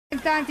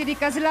rappresentanti di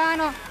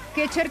Caslano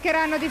che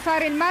cercheranno di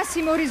fare il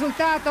massimo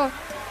risultato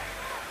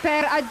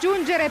per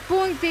aggiungere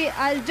punti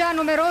al già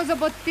numeroso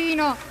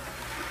bottino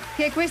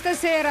che questa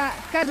sera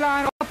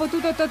Caslano ha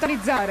potuto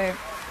totalizzare.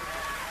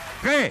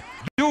 3,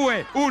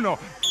 2, 1.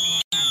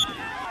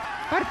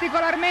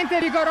 Particolarmente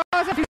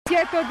rigoroso il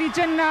fischietto di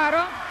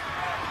Gennaro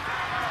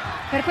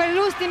per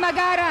quell'ultima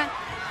gara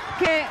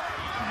che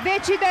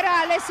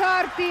deciderà le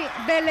sorti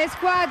delle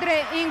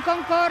squadre in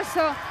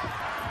concorso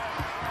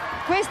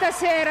questa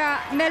sera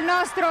nel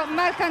nostro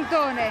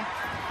Marcantone.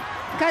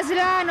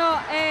 Caslano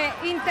è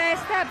in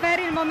testa per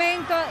il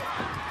momento,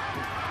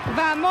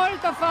 va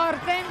molto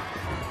forte.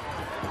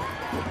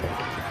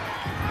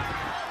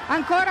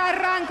 Ancora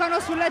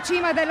arrancano sulla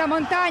cima della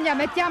montagna,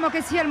 mettiamo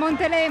che sia il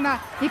Montelema,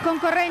 i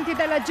concorrenti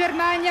della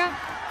Germania.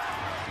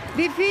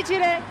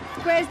 Difficile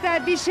questa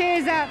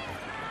discesa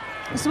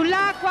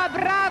sull'acqua,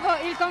 bravo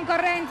il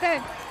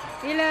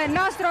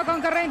nostro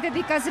concorrente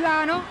di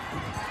Caslano.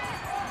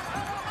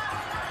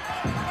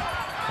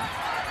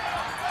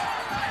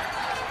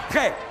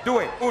 Tre,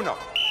 2, 1.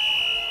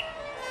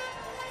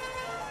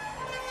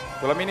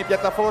 Sulla mini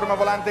piattaforma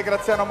volante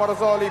Graziano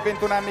Morosoli,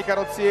 21 anni,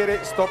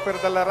 carrozziere, stopper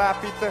dalla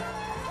Rapid.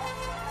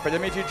 Per gli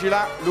amici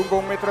Gilà, lungo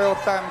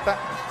 1,80 m,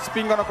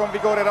 spingono con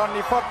vigore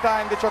Ronny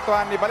Fortime, 18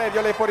 anni,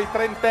 Valerio Lepori,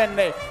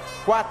 30enne,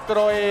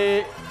 4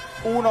 e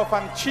 1,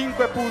 fan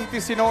 5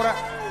 punti sinora.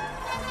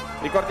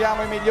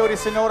 Ricordiamo i migliori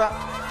sinora,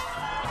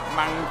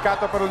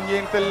 mancato per un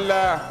niente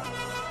il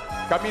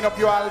cammino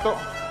più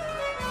alto.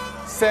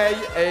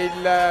 6 è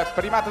il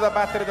primato da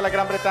battere della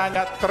Gran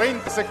Bretagna,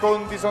 30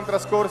 secondi sono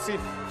trascorsi,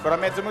 ancora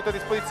mezzo minuto a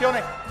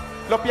disposizione.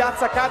 Lo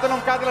piazza, cade o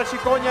non cade la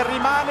cicogna,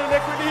 rimane in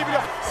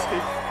equilibrio.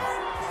 Sì.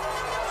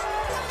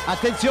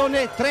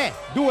 Attenzione, 3,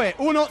 2,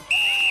 1.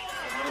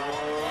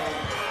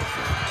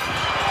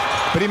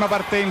 Prima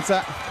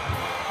partenza,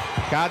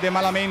 cade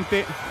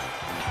malamente,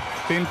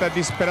 tenta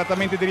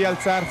disperatamente di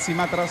rialzarsi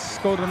ma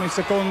trascorrono i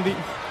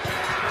secondi.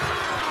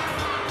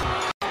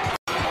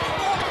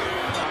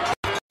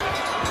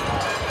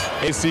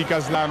 E sì,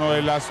 Caslano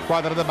è la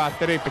squadra da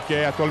battere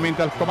perché è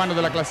attualmente al comando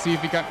della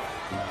classifica.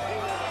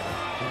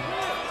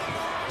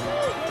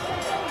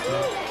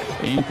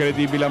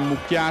 Incredibile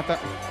ammucchiata.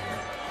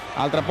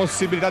 Altra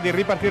possibilità di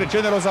ripartire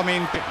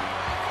generosamente.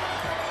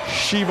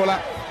 Scivola.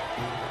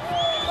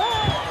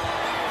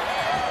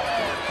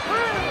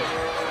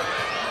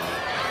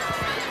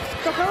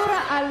 Tocca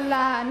ora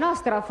alla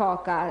nostra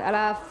foca,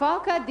 alla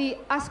foca di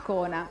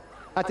Ascona.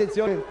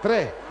 Attenzione,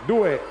 3,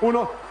 2,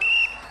 1.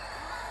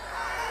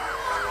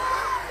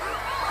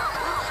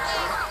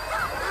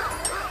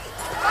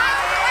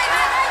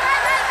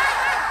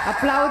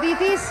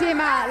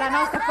 Applauditissima la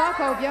nostra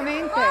foca,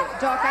 ovviamente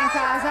gioca in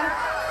casa.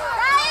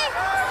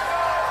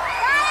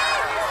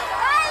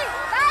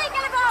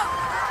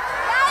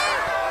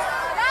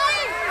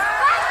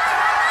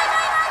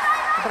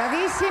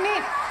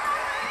 Bravissimi.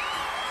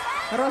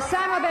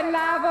 Rossano del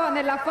Lavo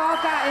nella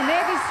foca e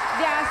Nevis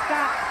di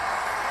Asta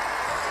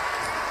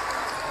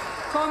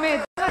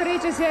come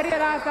domatrice si è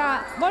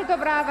rivelata molto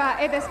brava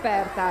ed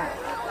esperta.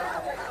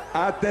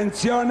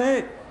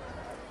 Attenzione.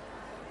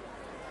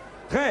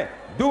 3,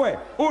 2,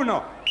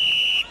 1.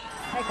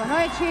 Ecco,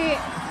 noi ci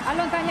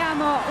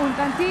allontaniamo un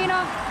tantino.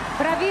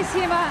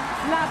 Bravissima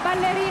la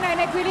ballerina in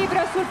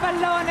equilibrio sul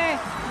pallone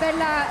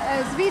della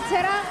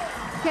Svizzera,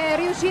 che è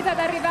riuscita ad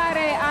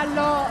arrivare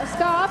allo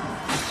stop,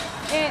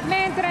 e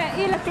mentre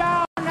il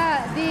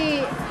clown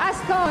di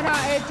Ascona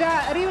è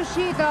già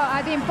riuscito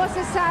ad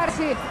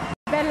impossessarsi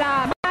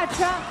della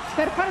maccia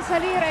per far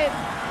salire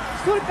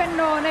sul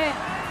pennone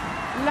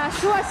la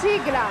sua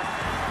sigla.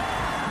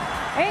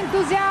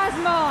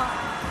 Entusiasmo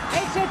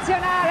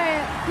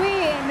eccezionale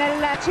qui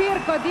nel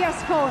circo di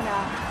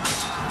Ascona.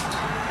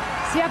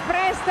 Si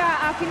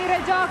appresta a finire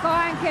il gioco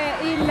anche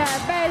il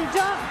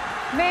Belgio,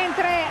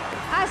 mentre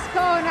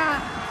Ascona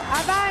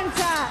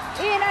avanza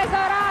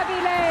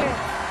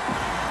inesorabile.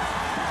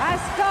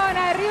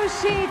 Ascona è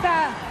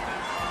riuscita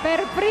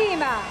per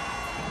prima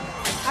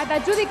ad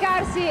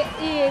aggiudicarsi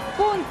i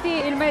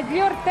punti, il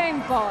miglior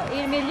tempo,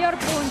 i miglior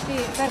punti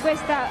per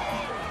questa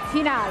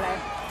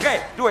finale.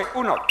 3, 2,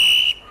 1.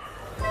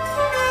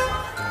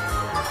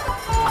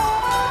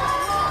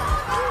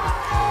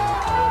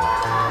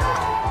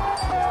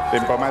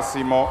 Tempo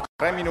massimo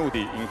 3 minuti,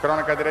 in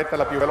cronaca diretta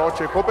la più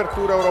veloce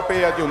copertura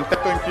europea di un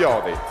tetto in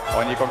piove.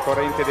 Ogni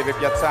concorrente deve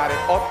piazzare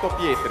 8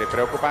 pietre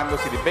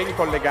preoccupandosi di ben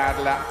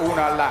collegarla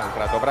una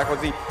all'altra. Dovrà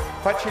così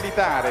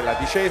facilitare la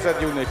discesa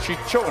di un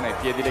ciccione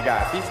piedi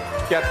legati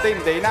che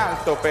attende in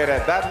alto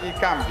per dargli il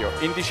cambio.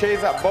 In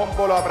discesa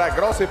Bombolo avrà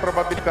grosse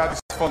probabilità di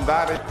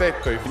sfondare il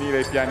tetto e finire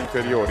ai piani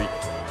inferiori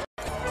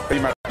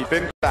prima di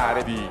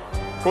tentare di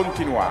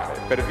continuare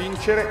per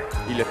vincere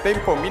il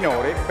tempo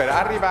minore per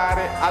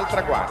arrivare al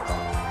traguardo.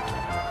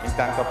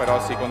 Intanto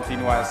però si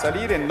continua a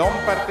salire, non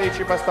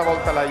partecipa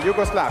stavolta la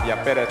Jugoslavia.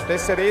 Per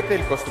tesserete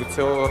il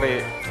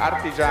costruttore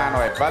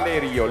artigiano è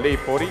Valerio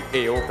Lepori,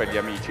 EO per gli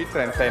amici,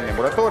 30enne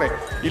muratore,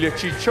 il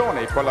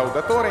ciccione, il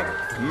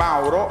collaudatore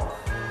Mauro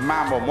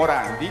Mamo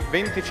Morandi,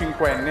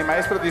 25enne,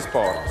 maestro di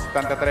sport,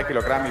 73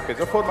 kg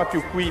peso forma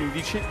più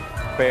 15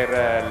 per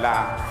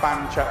la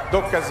pancia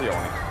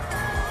d'occasione.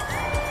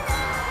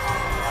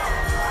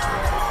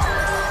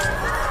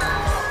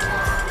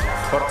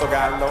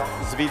 Portogallo,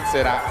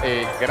 Svizzera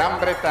e Gran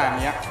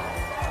Bretagna.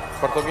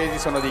 I portoghesi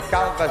sono di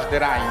Caldas de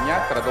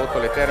Rainha, tradotto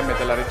le terme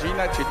della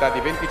regina, città di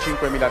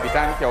 25.000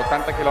 abitanti a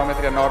 80 km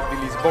a nord di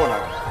Lisbona,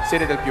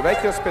 sede del più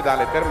vecchio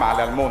ospedale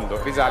termale al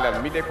mondo, risale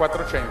al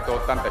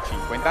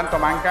 1485. Intanto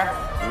manca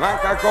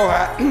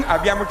ancora,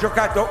 abbiamo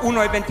giocato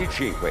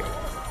 1,25.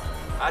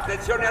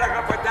 Attenzione alla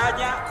Gran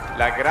Bretagna.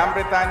 la Gran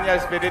Bretagna,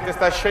 vedete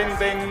sta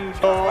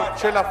scendendo,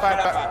 ce l'ha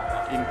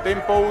fatta in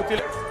tempo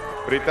utile.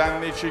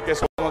 Britannici che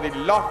sono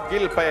di Loch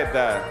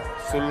Gilpad,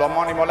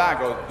 sull'omonimo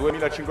lago,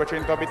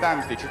 2500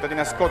 abitanti,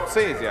 cittadina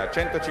scozzese a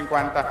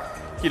 150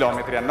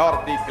 km a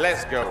nord di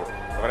Glasgow.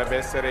 Dovrebbe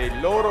essere il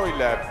loro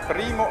il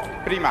primo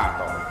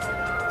primato.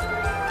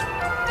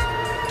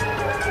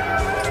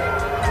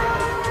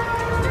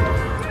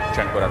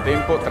 C'è ancora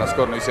tempo,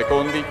 trascorrono i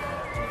secondi,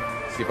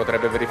 si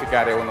potrebbe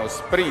verificare uno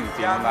sprint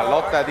in una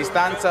lotta a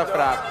distanza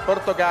fra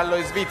Portogallo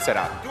e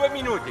Svizzera. 2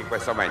 minuti in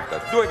questo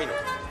momento, 2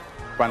 minuti.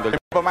 Quando il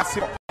tempo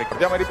massimo,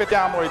 ricordiamo e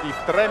ripetiamo, è di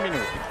 3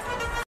 minuti.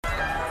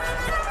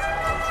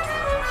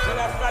 Ce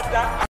l'ha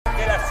fatta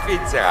anche la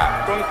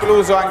Svizzera.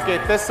 Concluso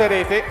anche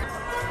Tesserete,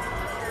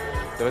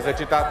 dove si è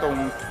citato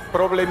un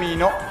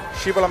problemino,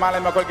 scivola male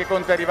ma qualche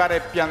conto arrivare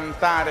a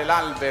piantare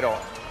l'albero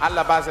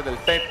alla base del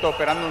tetto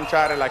per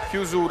annunciare la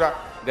chiusura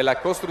della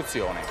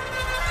costruzione.